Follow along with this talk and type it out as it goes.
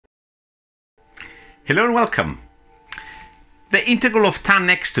Hello and welcome. The integral of tan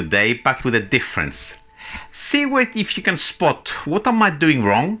x today, but with a difference. See if you can spot what am I doing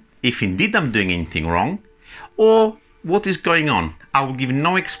wrong, if indeed I'm doing anything wrong, or what is going on. I will give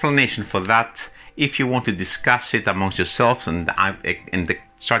no explanation for that. If you want to discuss it amongst yourselves and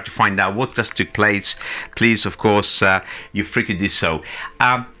try to find out what just took place, please, of course, you're free to do so.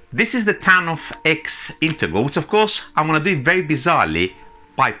 This is the tan of x integral, which of course I'm going to do it very bizarrely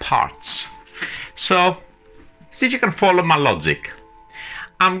by parts. So, see if you can follow my logic.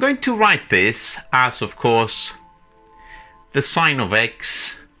 I'm going to write this as, of course, the sine of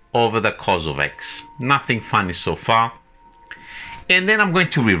x over the cos of x. Nothing funny so far. And then I'm going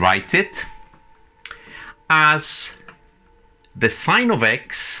to rewrite it as the sine of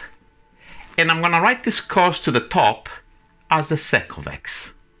x, and I'm going to write this cos to the top as the sec of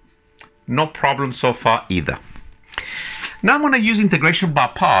x. No problem so far either. Now I'm going to use integration by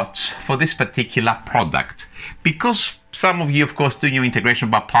parts for this particular product. Because some of you, of course, do your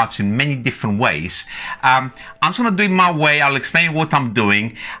integration by parts in many different ways, I'm just going to do it my way. I'll explain what I'm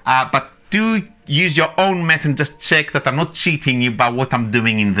doing, but do use your own method and just check that I'm not cheating you by what I'm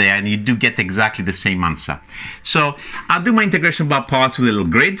doing in there, and you do get exactly the same answer. So I'll do my integration by parts with a little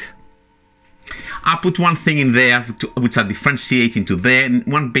grid. I'll put one thing in there which I differentiate into there, and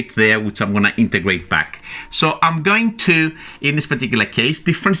one bit there which I'm going to integrate back. So I'm going to, in this particular case,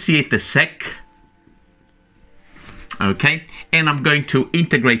 differentiate the sec, okay, and I'm going to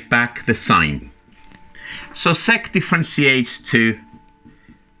integrate back the sine. So sec differentiates to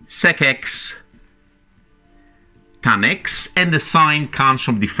sec x tan x, and the sine comes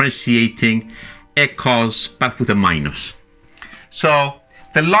from differentiating a cos but with a minus. So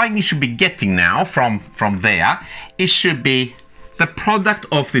the line you should be getting now from there, it should be the product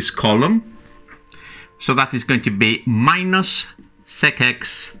of this column. So that is going to be minus sec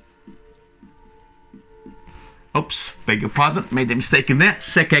x, oops, beg your pardon, made a mistake in there,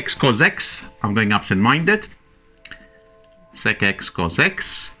 sec x cos x, I'm going absent-minded, sec x cos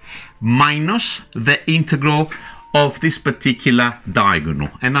x, minus the integral of this particular diagonal,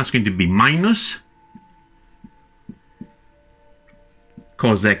 and that's going to be minus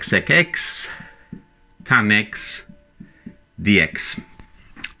cos x sec x tan x dx.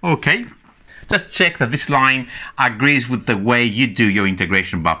 Okay, just check that this line agrees with the way you do your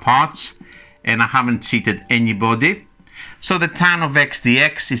integration by parts, and I haven't cheated anybody. So the tan of x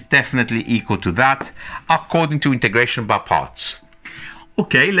dx is definitely equal to that according to integration by parts.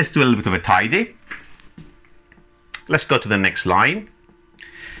 Okay, let's do a little bit of a tidy. Let's go to the next line.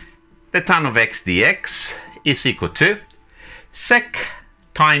 The tan of x dx is equal to sec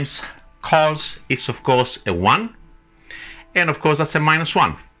times cos is of course a 1, and of course that's a minus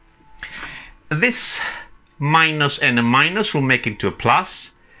 1. This minus and a minus will make it into a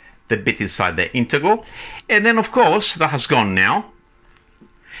plus, the bit inside the integral, and then of course that has gone now.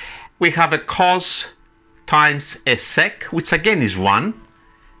 We have a cos times a sec, which again is 1,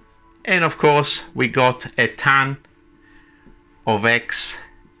 and of course we got a tan of x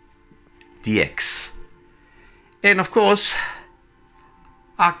dx, and of course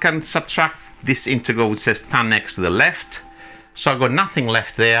I can subtract this integral which says tan x to the left, so I've got nothing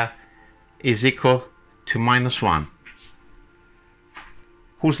left there, is equal to minus 1.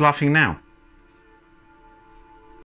 Who's laughing now?